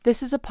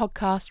This is a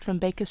podcast from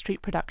Baker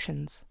Street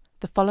Productions.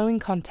 The following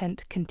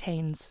content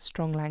contains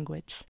strong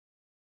language.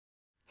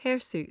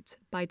 Hairsuit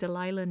by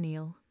Delilah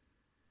Neal.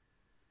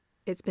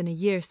 It's been a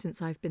year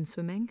since I've been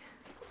swimming.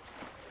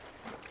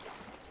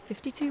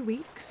 52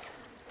 weeks,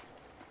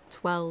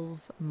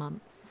 12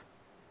 months.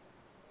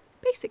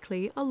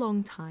 Basically, a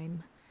long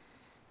time.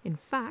 In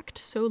fact,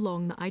 so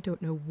long that I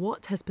don't know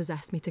what has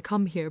possessed me to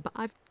come here, but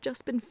I've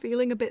just been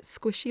feeling a bit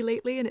squishy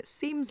lately and it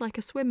seems like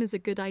a swim is a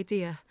good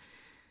idea.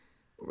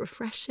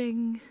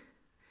 Refreshing,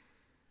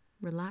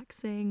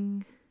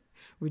 relaxing,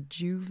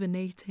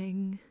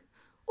 rejuvenating,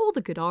 all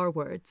the good R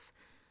words.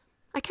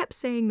 I kept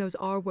saying those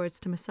R words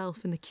to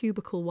myself in the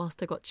cubicle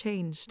whilst I got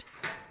changed.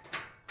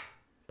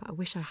 But I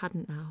wish I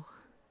hadn't now.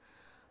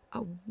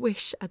 I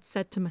wish I'd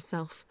said to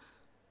myself,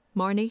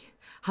 Marnie,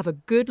 have a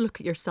good look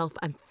at yourself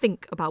and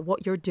think about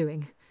what you're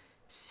doing.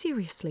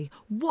 Seriously,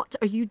 what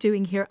are you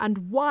doing here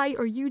and why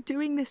are you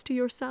doing this to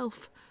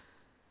yourself?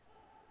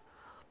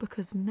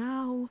 Because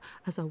now,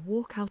 as I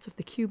walk out of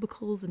the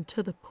cubicles and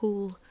to the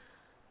pool,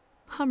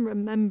 I'm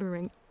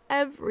remembering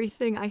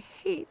everything I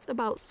hate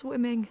about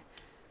swimming.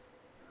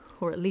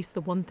 Or at least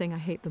the one thing I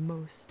hate the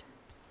most.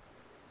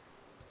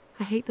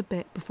 I hate the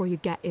bit before you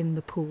get in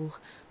the pool.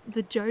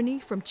 The journey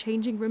from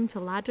changing room to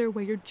ladder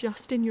where you're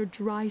just in your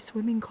dry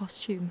swimming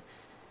costume.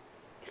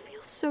 It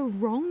feels so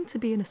wrong to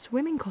be in a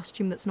swimming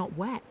costume that's not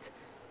wet.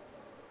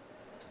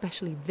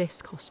 Especially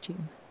this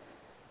costume.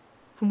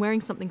 I'm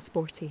wearing something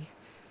sporty.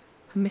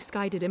 A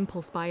misguided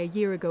impulse by a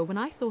year ago when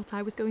I thought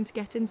I was going to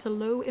get into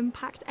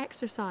low-impact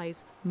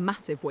exercise.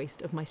 Massive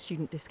waste of my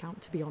student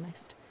discount, to be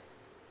honest.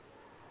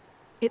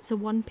 It's a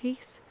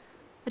one-piece.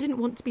 I didn't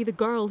want to be the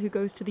girl who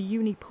goes to the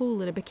uni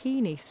pool in a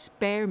bikini.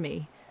 Spare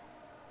me.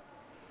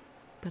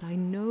 But I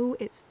know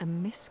it's a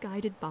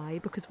misguided buy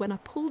because when I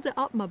pulled it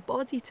up my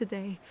body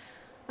today,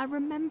 I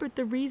remembered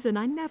the reason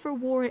I never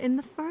wore it in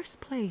the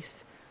first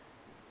place.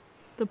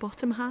 The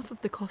bottom half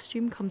of the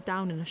costume comes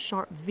down in a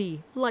sharp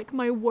V, like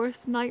my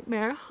worst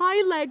nightmare,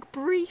 high leg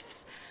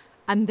briefs,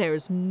 and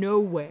there's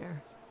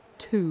nowhere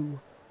to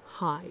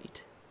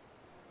hide.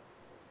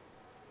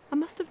 I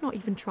must have not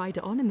even tried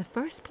it on in the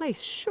first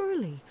place,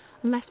 surely,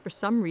 unless for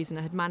some reason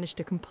I had managed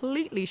to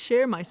completely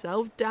shear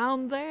myself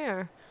down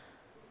there.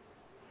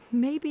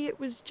 Maybe it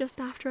was just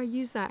after I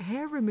used that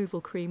hair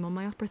removal cream on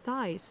my upper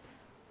thighs.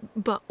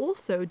 But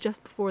also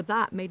just before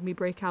that made me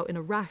break out in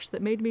a rash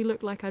that made me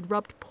look like I'd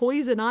rubbed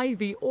poison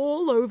ivy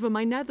all over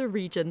my nether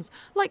regions,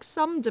 like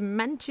some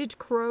demented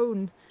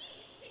crone.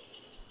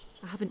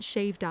 I haven't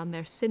shaved down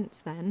there since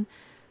then,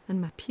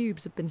 and my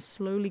pubes have been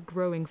slowly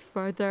growing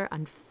further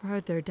and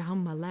further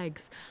down my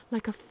legs,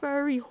 like a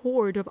furry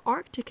horde of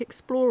Arctic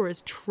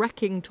explorers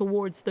trekking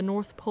towards the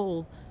North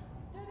Pole.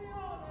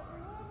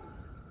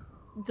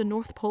 The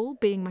North Pole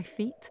being my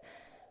feet,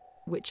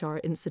 which are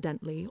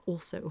incidentally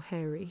also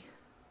hairy.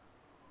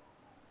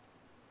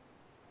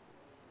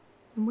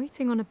 I'm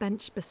waiting on a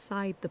bench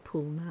beside the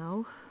pool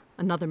now,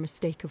 another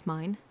mistake of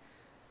mine.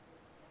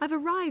 I've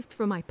arrived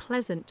for my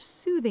pleasant,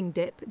 soothing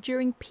dip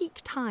during peak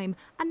time,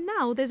 and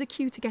now there's a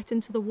queue to get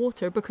into the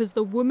water because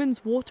the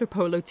women's water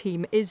polo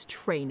team is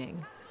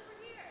training.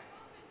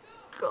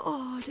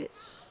 God,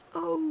 it's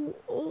so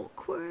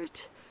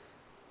awkward.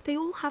 They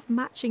all have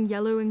matching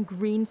yellow and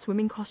green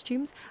swimming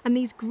costumes and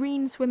these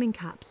green swimming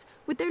caps.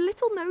 With their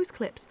little nose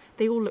clips,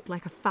 they all look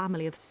like a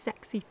family of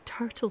sexy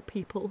turtle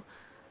people.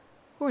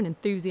 Or an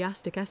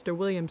enthusiastic Esther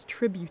Williams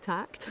tribute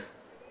act.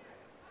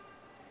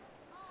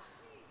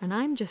 And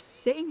I'm just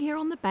sitting here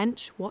on the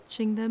bench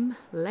watching them,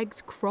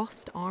 legs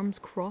crossed, arms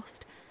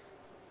crossed.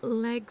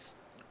 Legs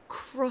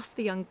crossed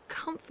the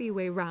uncomfy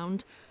way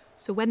round,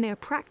 so when they are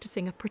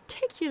practicing a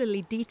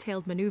particularly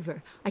detailed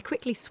manoeuvre, I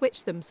quickly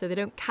switch them so they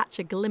don't catch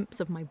a glimpse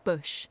of my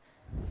bush.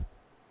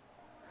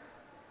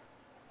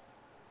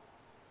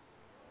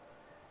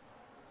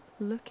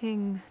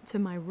 Looking to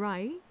my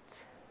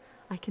right,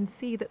 I can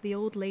see that the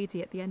old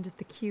lady at the end of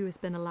the queue has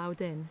been allowed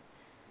in.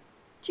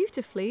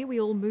 Dutifully, we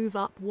all move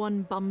up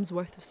one bum's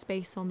worth of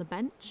space on the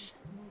bench.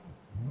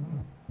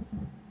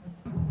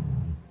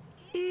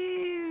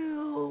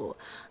 Ew,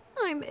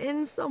 I'm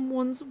in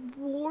someone's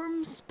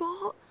warm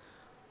spot.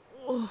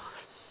 Oh,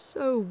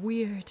 so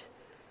weird.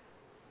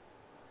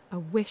 I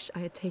wish I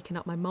had taken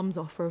up my mum's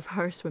offer of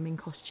her swimming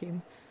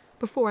costume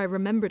before I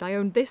remembered I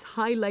owned this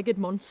high-legged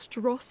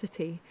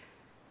monstrosity.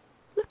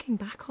 Looking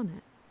back on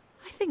it,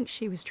 I think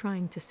she was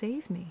trying to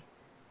save me.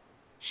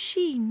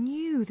 She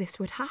knew this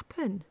would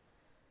happen.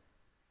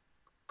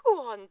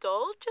 Go on,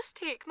 doll, just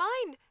take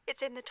mine.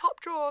 It's in the top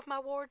drawer of my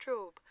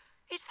wardrobe.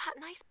 It's that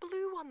nice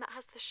blue one that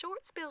has the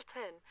shorts built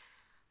in.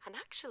 And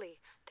actually,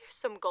 there's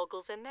some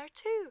goggles in there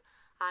too.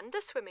 And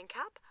a swimming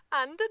cap,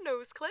 and a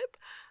nose clip,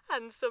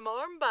 and some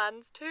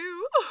armbands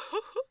too.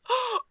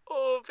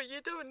 Oh, but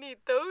you don't need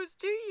those,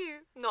 do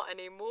you? Not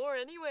anymore,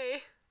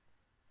 anyway.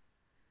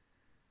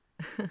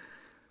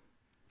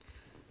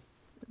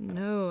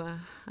 No,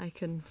 I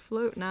can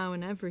float now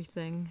and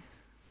everything.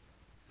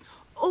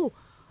 Oh,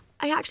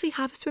 I actually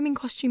have a swimming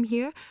costume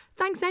here.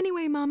 Thanks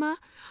anyway, Mama.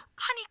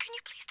 Honey, can you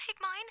please take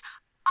mine?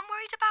 I'm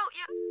worried about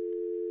you.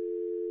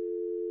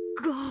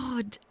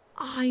 God,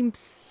 I'm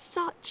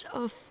such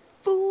a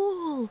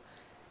fool.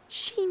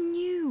 She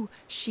knew.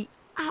 She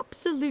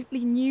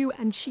absolutely knew,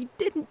 and she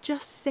didn't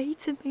just say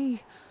to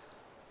me.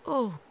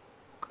 Oh,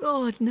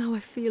 God, now I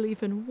feel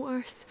even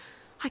worse.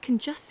 I can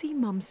just see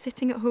Mum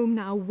sitting at home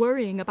now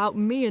worrying about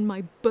me and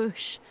my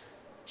bush.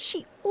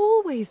 She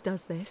always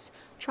does this,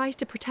 tries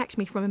to protect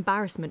me from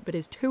embarrassment but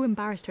is too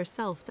embarrassed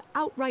herself to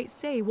outright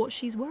say what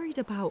she's worried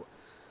about.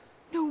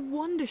 No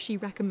wonder she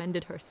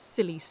recommended her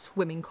silly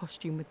swimming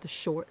costume with the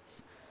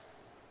shorts.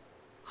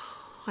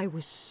 I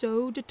was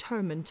so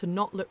determined to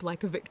not look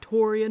like a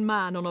Victorian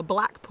man on a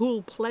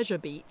Blackpool pleasure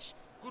beach.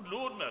 Good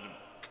Lord, madam,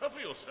 cover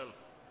yourself.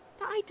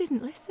 That I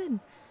didn't listen.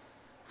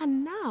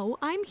 And now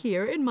I'm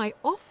here in my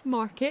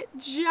off-market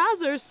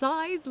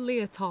jazzercise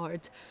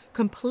leotard,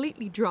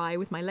 completely dry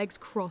with my legs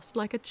crossed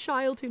like a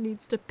child who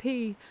needs to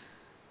pee.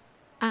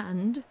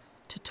 And,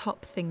 to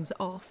top things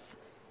off,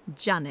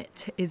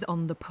 Janet is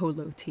on the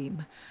polo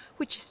team,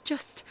 which is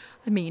just,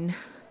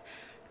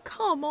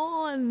 come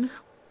on,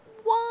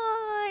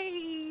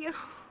 why?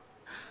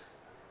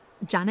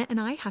 Janet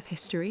and I have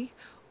history,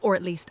 or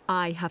at least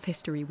I have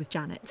history with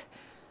Janet.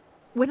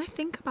 When I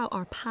think about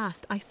our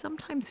past, I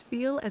sometimes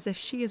feel as if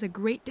she is a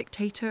great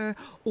dictator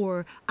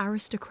or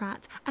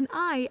aristocrat, and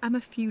I am a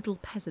feudal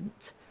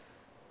peasant.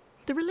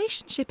 The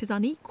relationship is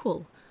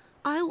unequal.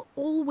 I'll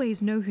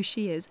always know who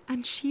she is,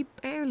 and she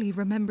barely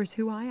remembers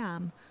who I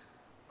am.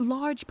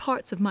 Large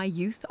parts of my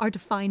youth are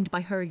defined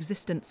by her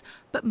existence,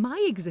 but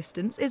my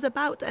existence is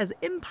about as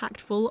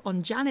impactful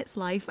on Janet's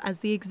life as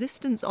the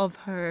existence of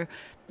her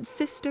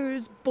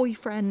sisters,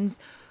 boyfriends,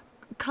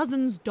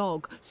 cousin's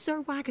dog,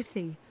 Sir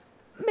Wagathy.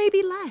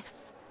 Maybe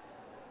less.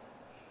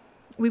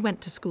 We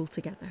went to school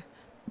together,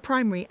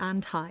 primary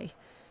and high.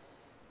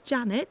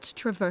 Janet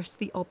traversed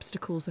the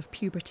obstacles of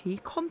puberty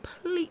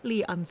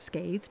completely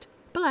unscathed,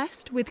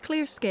 blessed with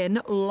clear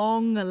skin,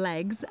 long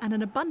legs, and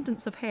an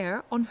abundance of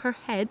hair on her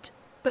head,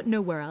 but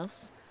nowhere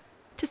else.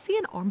 To see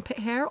an armpit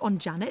hair on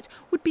Janet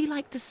would be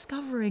like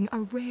discovering a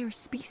rare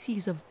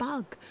species of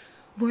bug,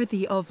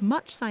 worthy of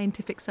much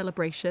scientific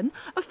celebration,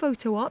 a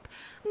photo op,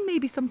 and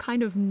maybe some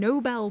kind of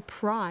Nobel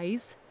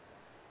Prize.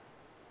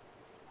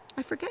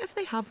 I forget if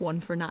they have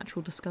one for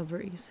natural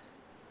discoveries.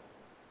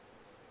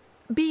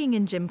 Being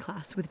in gym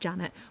class with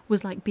Janet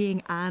was like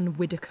being Anne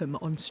Widdecombe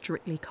on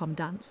Strictly Come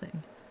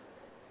Dancing.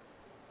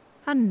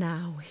 And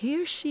now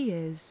here she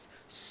is,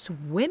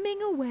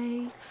 swimming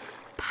away,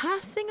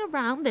 passing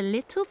around the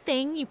little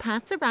thing you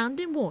pass around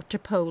in water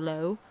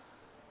polo.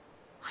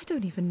 I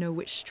don't even know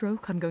which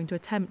stroke I'm going to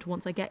attempt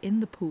once I get in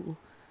the pool.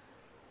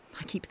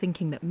 I keep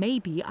thinking that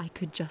maybe I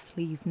could just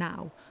leave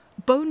now.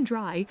 Bone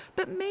dry,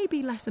 but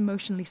maybe less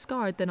emotionally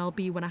scarred than I'll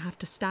be when I have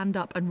to stand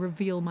up and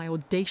reveal my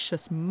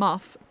audacious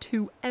muff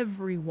to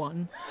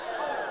everyone.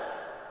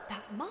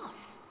 That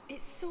muff,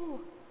 it's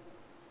so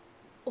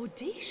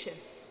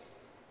audacious.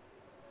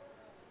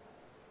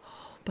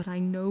 But I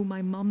know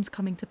my mum's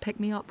coming to pick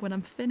me up when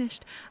I'm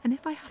finished, and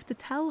if I have to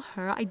tell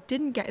her I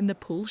didn't get in the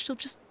pool, she'll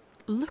just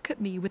look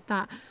at me with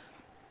that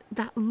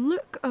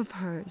look of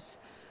hers.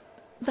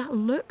 That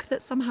look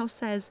that somehow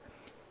says,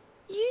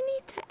 "You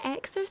need to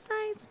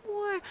exercise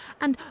more,"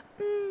 and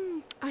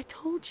 "I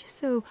told you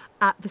so,"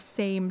 at the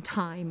same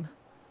time.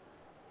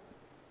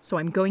 So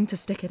I'm going to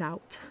stick it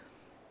out.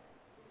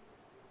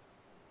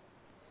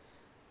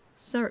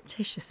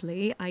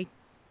 Surreptitiously, I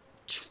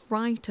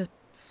try to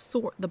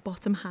sort the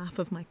bottom half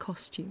of my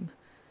costume.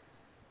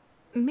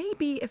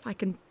 Maybe if I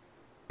can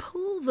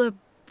pull the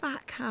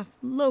back half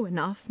low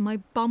enough, my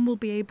bum will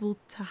be able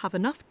to have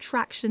enough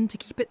traction to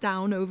keep it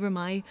down over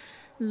my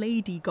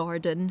lady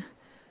garden.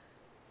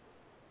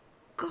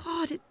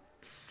 God, it's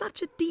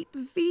such a deep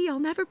V, I'll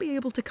never be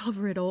able to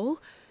cover it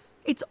all.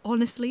 It's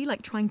honestly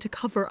like trying to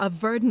cover a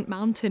verdant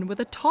mountain with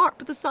a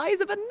tarp the size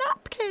of a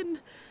napkin.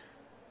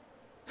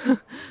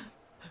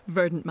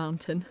 Verdant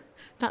mountain,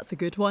 that's a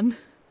good one.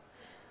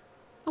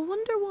 I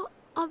wonder what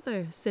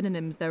other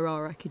synonyms there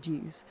are I could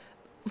use.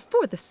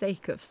 For the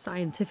sake of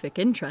scientific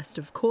interest,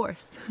 of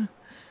course.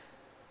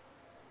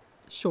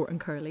 Short and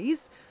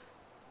curlies.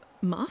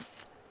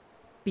 Muff.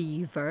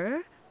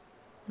 Beaver.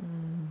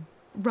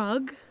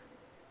 Rug.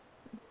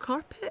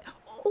 Carpet.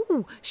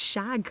 Oh,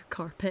 shag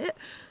carpet.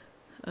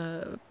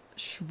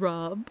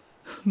 Shrub.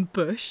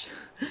 Bush.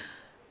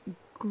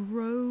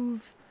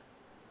 Grove.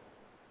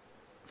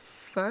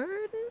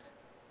 Fern?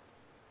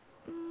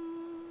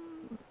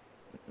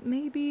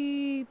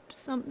 Maybe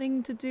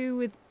something to do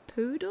with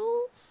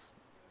poodles?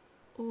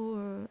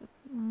 Or...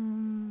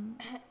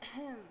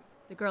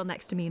 The girl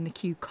next to me in the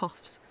queue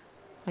coughs.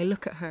 I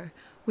look at her,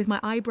 with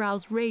my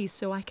eyebrows raised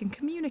so I can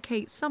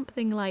communicate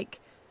something like,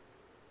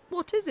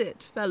 "What is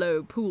it,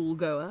 fellow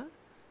pool-goer?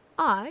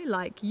 I,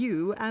 like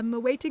you, am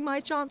awaiting my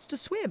chance to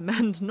swim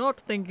and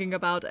not thinking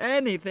about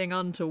anything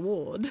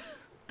untoward.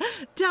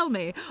 Tell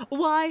me,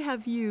 why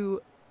have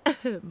you...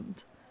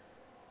 ahemed?"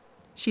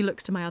 She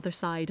looks to my other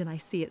side and I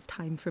see it's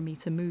time for me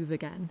to move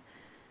again.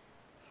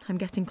 I'm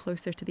getting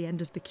closer to the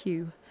end of the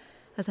queue.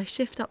 As I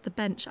shift up the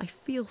bench, I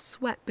feel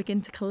sweat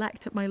begin to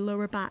collect at my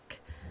lower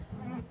back.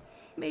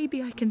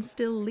 Maybe I can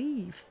still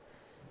leave.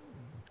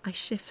 I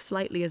shift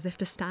slightly as if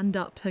to stand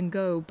up and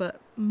go,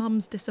 but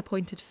Mum's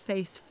disappointed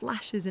face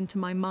flashes into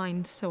my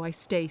mind, so I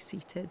stay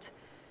seated.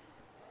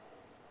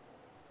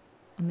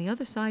 On the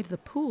other side of the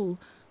pool,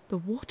 the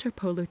water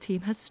polo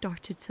team has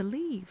started to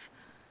leave.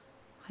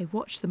 I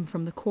watch them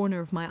from the corner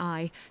of my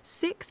eye.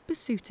 6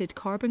 besuited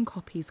carbon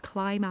copies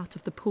climb out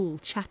of the pool,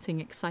 chatting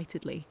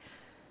excitedly.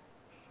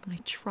 I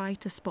try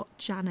to spot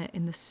Janet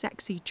in the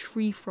sexy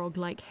tree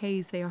frog-like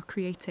haze they are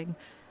creating,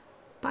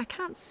 but I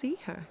can't see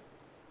her.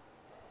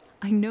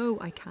 I know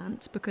I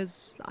can't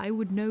because I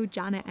would know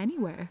Janet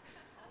anywhere.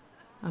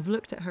 I've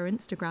looked at her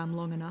Instagram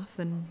long enough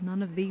and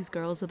none of these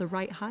girls are the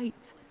right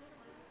height.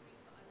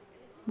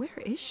 Where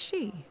is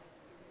she?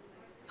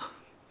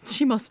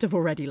 She must have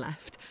already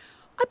left.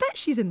 I bet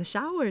she's in the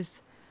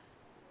showers.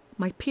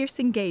 My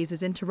piercing gaze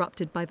is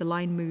interrupted by the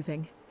line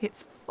moving.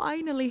 It's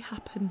finally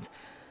happened.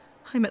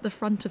 I'm at the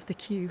front of the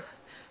queue.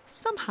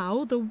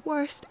 Somehow the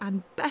worst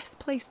and best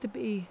place to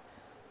be.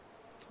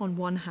 On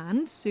one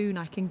hand, soon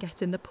I can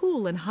get in the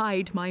pool and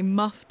hide my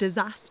muff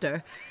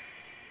disaster.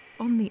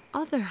 On the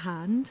other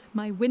hand,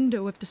 my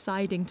window of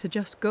deciding to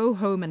just go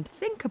home and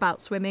think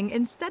about swimming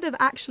instead of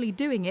actually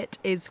doing it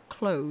is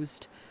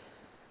closed.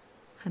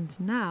 And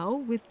now,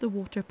 with the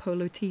water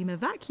polo team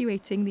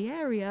evacuating the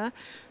area,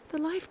 the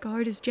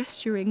lifeguard is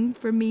gesturing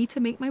for me to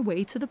make my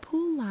way to the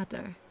pool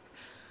ladder.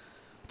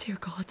 Dear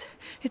God,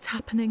 it's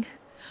happening.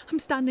 I'm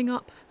standing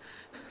up.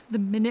 The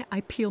minute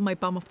I peel my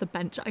bum off the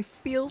bench, I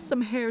feel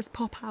some hairs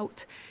pop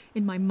out.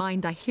 In my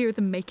mind, I hear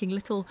them making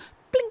little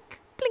blink,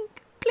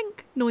 blink,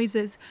 blink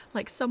noises,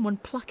 like someone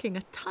plucking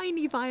a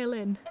tiny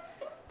violin.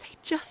 They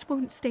just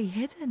won't stay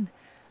hidden.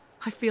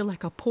 I feel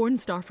like a porn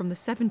star from the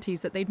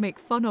 70s that they'd make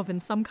fun of in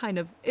some kind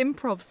of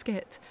improv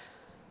skit.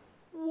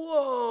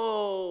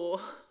 Whoa,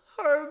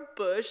 her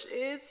bush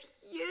is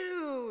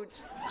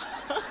huge.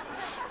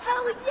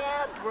 Hell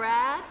yeah,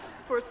 Brad.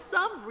 For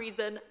some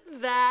reason,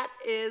 that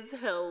is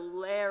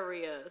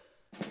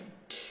hilarious.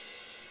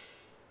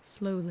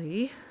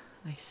 Slowly,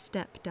 I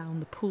step down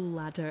the pool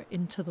ladder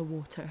into the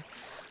water,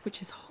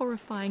 which is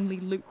horrifyingly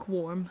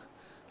lukewarm,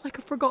 like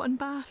a forgotten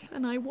bath,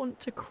 and I want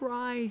to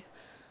cry.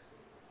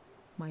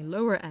 My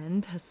lower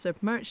end has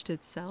submerged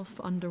itself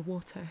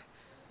underwater,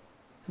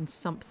 and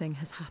something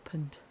has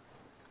happened.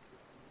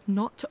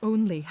 Not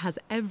only has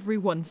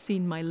everyone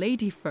seen my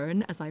lady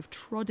fern as I've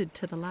trotted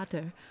to the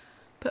ladder,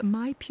 but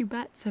my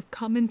pubettes have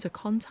come into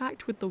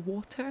contact with the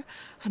water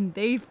and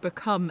they've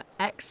become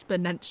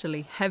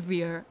exponentially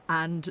heavier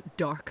and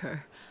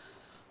darker.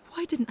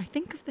 Why didn't I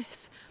think of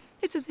this?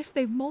 It's as if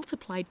they've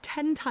multiplied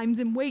 10 times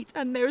in weight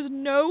and there's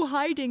no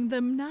hiding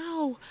them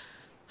now.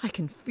 I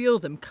can feel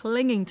them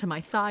clinging to my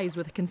thighs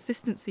with a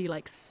consistency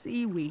like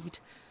seaweed.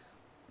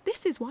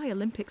 This is why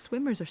Olympic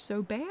swimmers are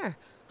so bare.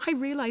 I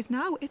realise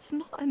now it's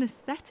not an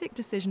aesthetic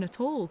decision at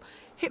all.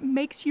 It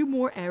makes you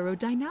more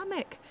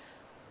aerodynamic.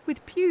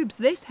 With pubes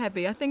this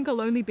heavy, I think I'll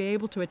only be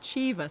able to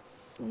achieve a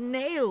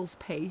snail's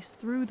pace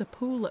through the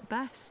pool at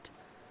best.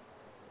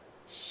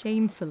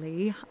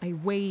 Shamefully, I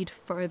wade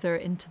further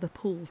into the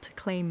pool to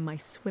claim my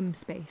swim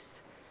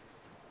space.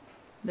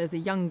 There's a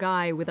young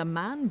guy with a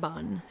man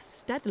bun,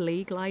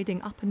 steadily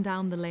gliding up and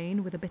down the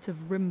lane with a bit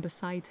of room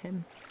beside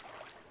him.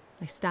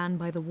 I stand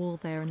by the wall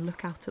there and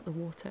look out at the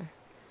water.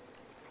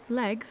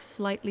 Legs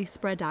slightly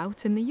spread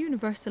out in the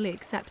universally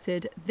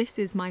accepted "this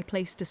is my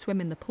place to swim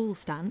in the pool"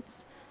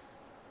 stance.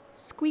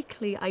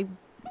 Squeakily, I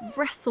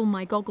wrestle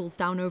my goggles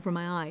down over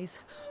my eyes.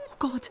 Oh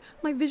God,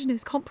 my vision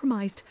is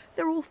compromised.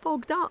 They're all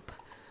fogged up.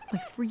 My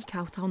freak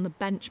out on the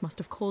bench must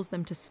have caused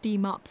them to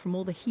steam up from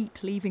all the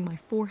heat leaving my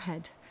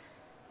forehead.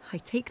 I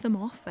take them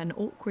off and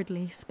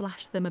awkwardly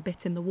splash them a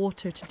bit in the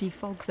water to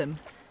defog them.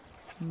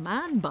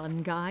 Man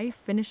bun guy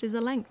finishes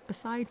a length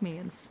beside me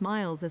and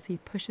smiles as he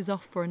pushes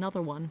off for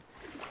another one.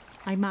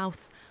 I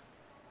mouth,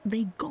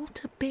 "They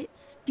got a bit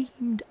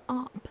steamed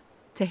up,"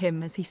 to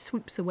him as he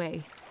swoops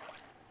away.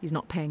 He's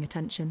not paying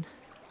attention.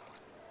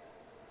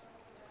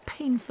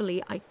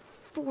 Painfully, I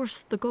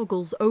force the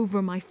goggles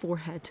over my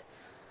forehead.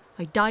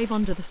 I dive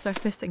under the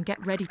surface and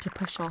get ready to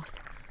push off.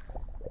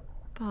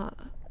 But,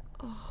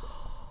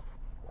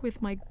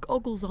 with my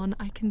goggles on,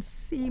 I can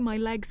see my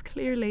legs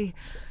clearly,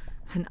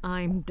 and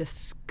I'm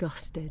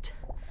disgusted.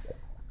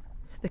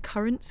 The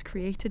currents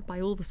created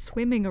by all the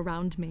swimming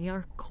around me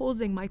are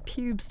causing my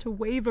pubes to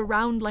wave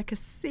around like a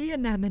sea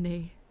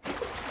anemone.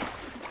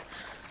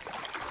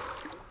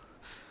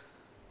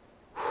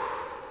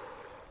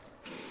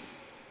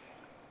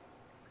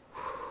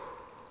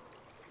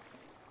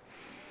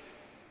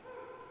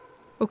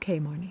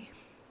 Okay, Marnie,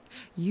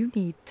 you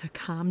need to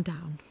calm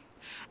down.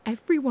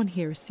 Everyone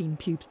here has seen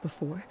pubes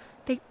before.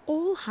 They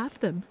all have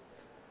them.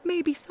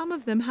 Maybe some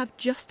of them have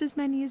just as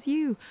many as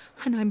you,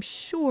 and I'm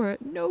sure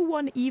no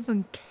one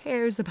even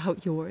cares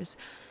about yours.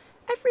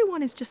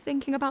 Everyone is just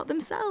thinking about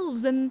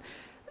themselves and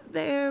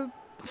their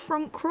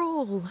front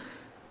crawl.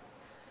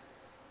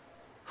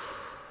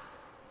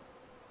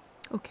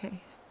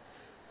 Okay,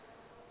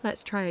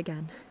 let's try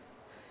again.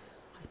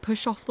 I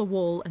push off the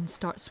wall and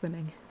start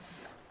swimming.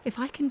 If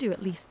I can do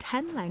at least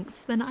 10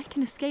 lengths, then I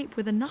can escape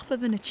with enough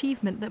of an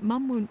achievement that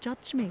Mum won't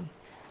judge me.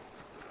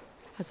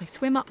 As I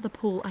swim up the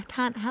pool, I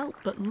can't help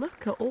but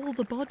look at all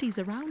the bodies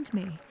around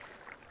me.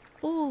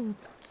 All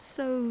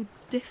so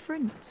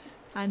different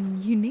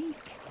and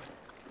unique.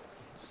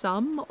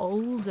 Some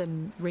old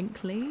and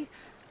wrinkly,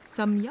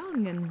 some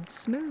young and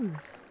smooth.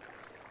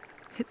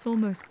 It's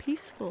almost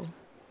peaceful.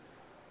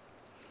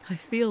 I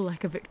feel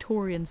like a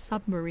Victorian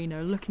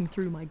submariner looking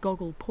through my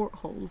goggle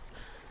portholes,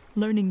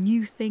 learning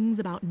new things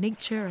about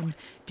nature and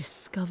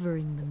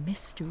discovering the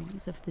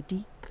mysteries of the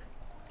deep.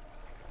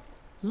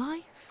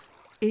 Life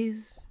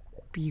is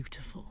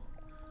beautiful.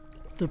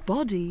 The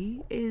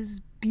body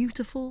is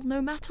beautiful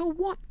no matter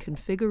what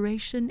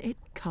configuration it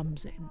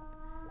comes in.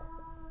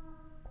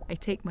 I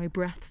take my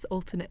breaths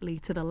alternately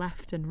to the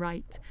left and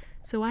right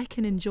so I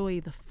can enjoy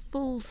the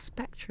full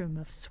spectrum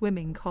of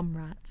swimming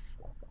comrades.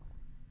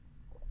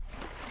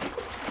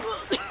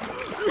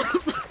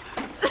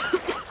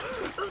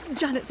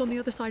 Janet's on the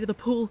other side of the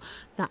pool.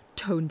 That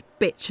toned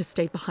bitch has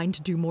stayed behind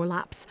to do more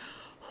laps.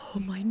 Oh,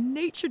 my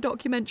nature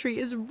documentary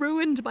is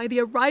ruined by the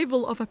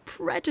arrival of a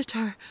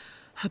predator.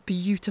 A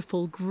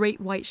beautiful great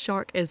white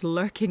shark is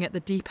lurking at the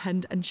deep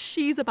end and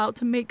she's about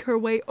to make her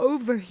way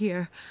over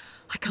here.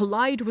 I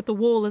collide with the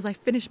wall as I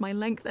finish my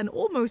length and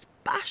almost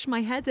bash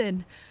my head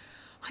in.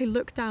 I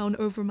look down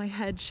over my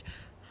hedge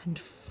and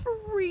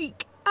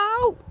freak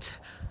out.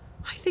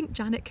 I think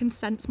Janet can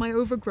sense my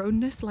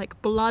overgrownness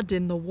like blood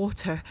in the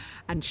water,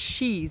 and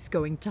she's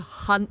going to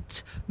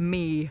hunt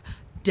me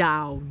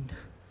down.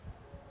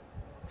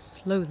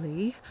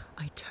 Slowly,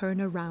 I turn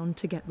around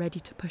to get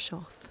ready to push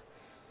off.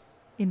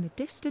 In the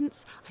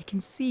distance, I can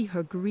see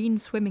her green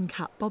swimming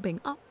cap bobbing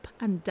up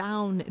and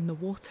down in the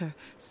water,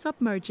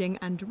 submerging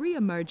and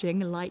re-emerging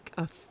like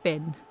a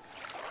fin.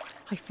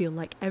 I feel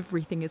like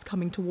everything is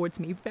coming towards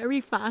me very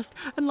fast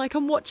and like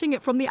I'm watching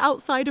it from the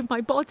outside of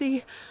my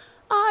body.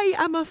 I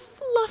am a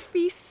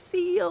fluffy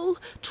seal,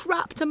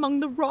 trapped among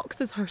the rocks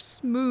as her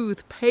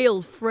smooth,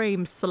 pale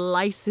frame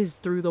slices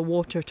through the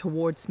water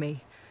towards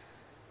me.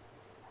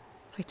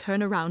 I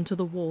turn around to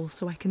the wall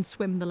so I can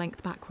swim the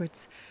length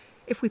backwards.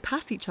 If we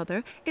pass each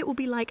other, it will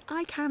be like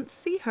I can't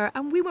see her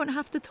and we won't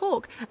have to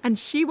talk, and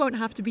she won't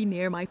have to be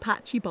near my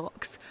patchy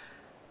box.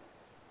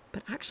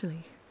 But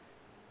actually,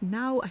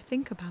 now I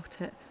think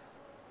about it,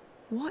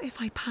 what if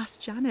I pass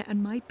Janet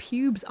and my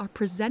pubes are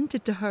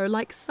presented to her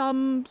like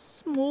some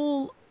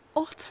small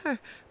otter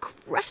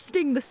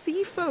cresting the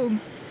sea foam?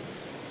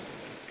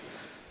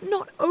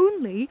 Not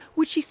only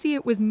would she see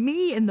it was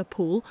me in the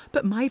pool,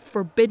 but my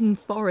forbidden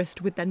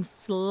forest would then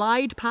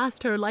slide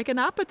past her like an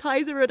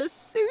appetizer at a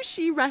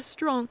sushi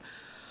restaurant.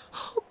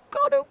 Oh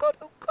God, oh God,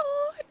 oh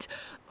God.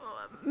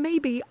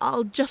 Maybe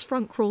I'll just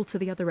front crawl to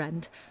the other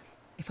end.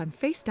 If I'm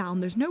face down,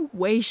 there's no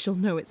way she'll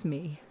know it's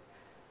me.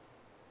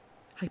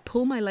 I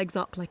pull my legs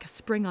up like a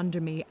spring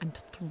under me and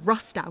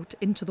thrust out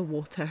into the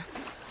water.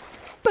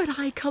 But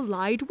I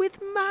collide with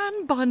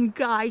Man Bun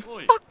Guy.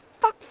 Oi.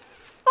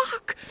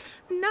 Fuck!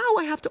 Now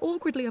I have to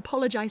awkwardly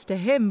apologise to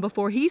him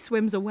before he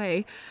swims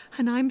away,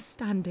 and I'm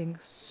standing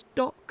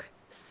stock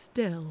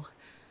still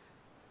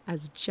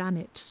as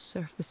Janet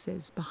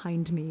surfaces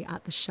behind me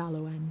at the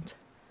shallow end.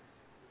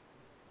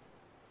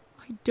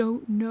 I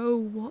don't know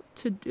what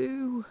to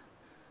do.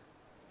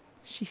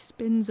 She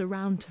spins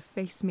around to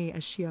face me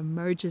as she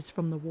emerges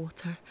from the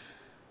water.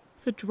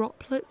 The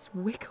droplets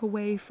wick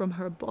away from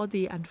her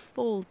body and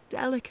fall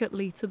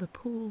delicately to the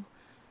pool.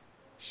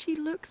 She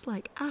looks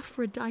like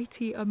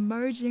Aphrodite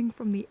emerging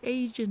from the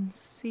Aegean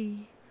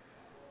Sea.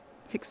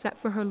 Except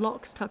for her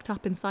locks tucked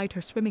up inside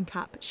her swimming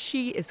cap,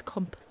 she is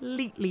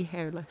completely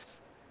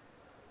hairless.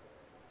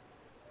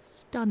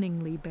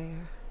 Stunningly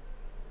bare.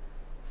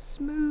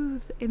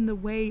 Smooth in the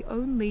way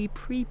only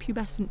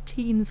prepubescent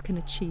teens can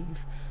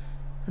achieve,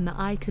 and that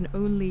I can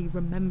only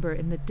remember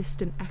in the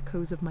distant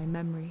echoes of my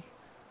memory.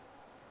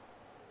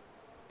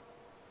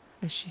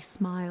 As she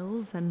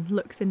smiles and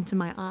looks into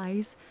my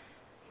eyes,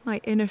 my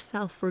inner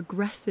self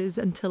regresses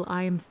until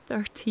I am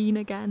 13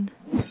 again.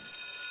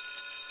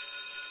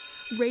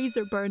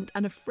 Razor burnt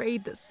and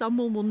afraid that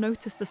someone will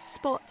notice the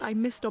spot I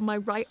missed on my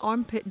right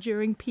armpit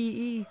during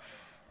PE.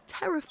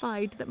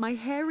 Terrified that my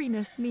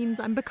hairiness means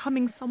I'm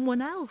becoming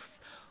someone else,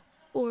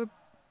 or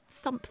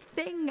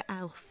something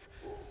else.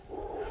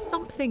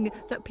 Something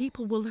that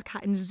people will look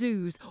at in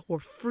zoos or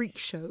freak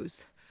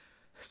shows.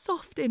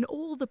 Soft in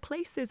all the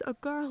places a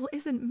girl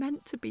isn't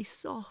meant to be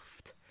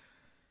soft.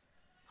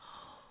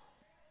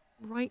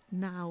 Right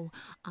now,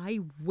 I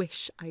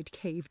wish I'd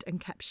caved and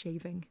kept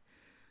shaving.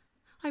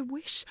 I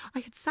wish I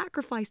had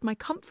sacrificed my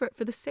comfort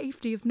for the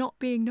safety of not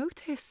being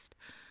noticed.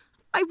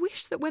 I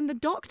wish that when the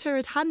doctor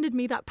had handed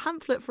me that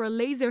pamphlet for a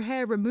laser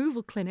hair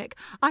removal clinic,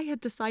 I had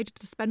decided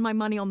to spend my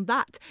money on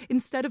that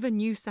instead of a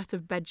new set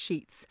of bed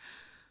sheets.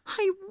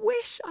 I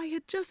wish I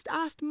had just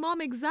asked Mum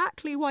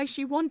exactly why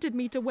she wanted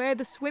me to wear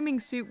the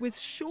swimming suit with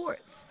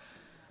shorts.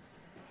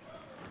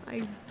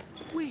 I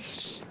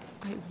wish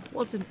I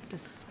wasn't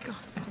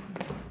disgusting.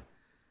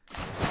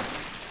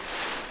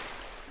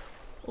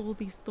 All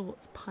these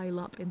thoughts pile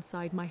up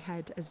inside my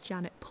head as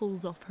Janet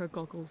pulls off her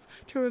goggles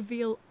to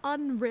reveal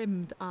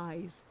unrimmed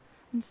eyes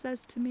and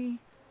says to me,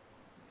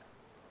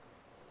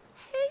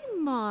 "Hey,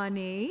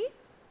 Marnie.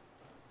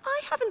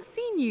 I haven't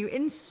seen you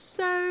in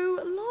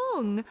so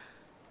long.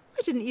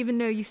 I didn't even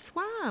know you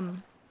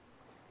swam.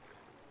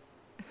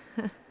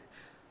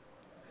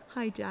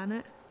 Hi,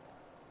 Janet.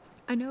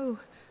 I know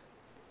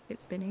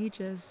it's been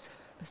ages,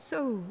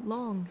 so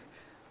long.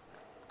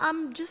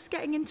 I'm just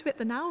getting into it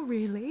now,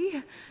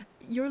 really.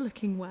 You're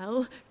looking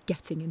well.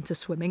 Getting into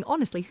swimming.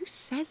 Honestly, who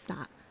says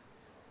that?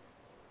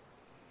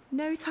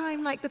 No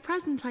time like the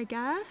present, I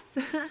guess.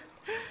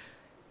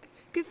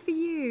 Good for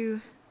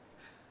you.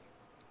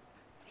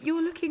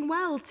 You're looking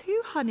well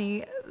too,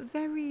 honey.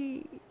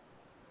 Very...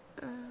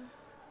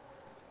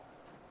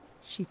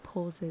 She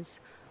pauses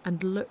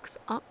and looks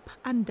up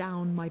and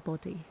down my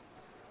body.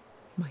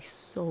 My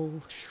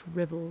soul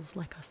shrivels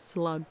like a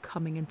slug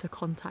coming into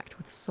contact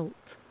with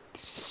salt.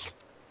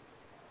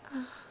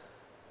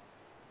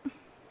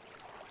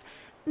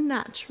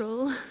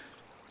 Natural.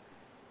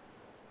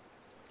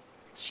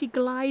 She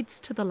glides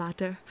to the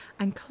ladder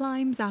and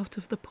climbs out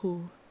of the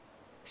pool.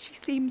 She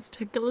seems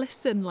to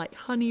glisten like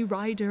Honey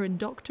Rider and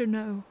Dr.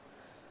 No.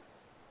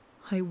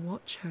 I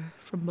watch her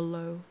from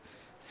below,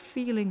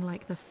 feeling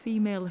like the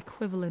female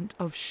equivalent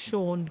of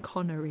Sean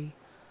Connery,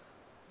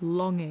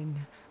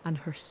 longing and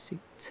her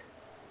suit.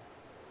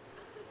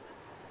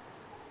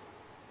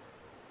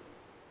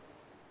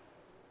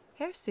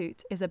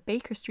 Hairsuit is a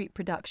Baker Street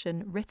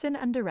production written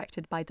and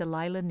directed by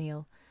Delilah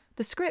Neal.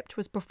 The script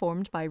was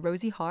performed by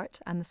Rosie Hart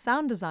and the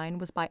sound design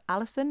was by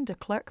Alison de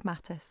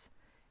Klerk-Mattis.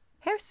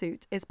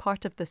 Hairsuit is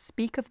part of the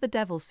Speak of the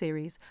Devil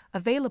series,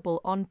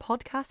 available on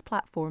podcast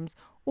platforms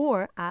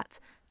or at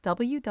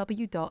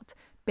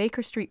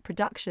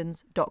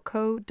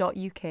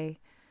www.bakerstreetproductions.co.uk.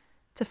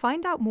 To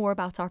find out more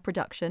about our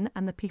production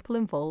and the people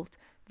involved,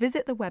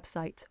 visit the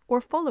website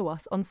or follow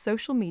us on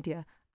social media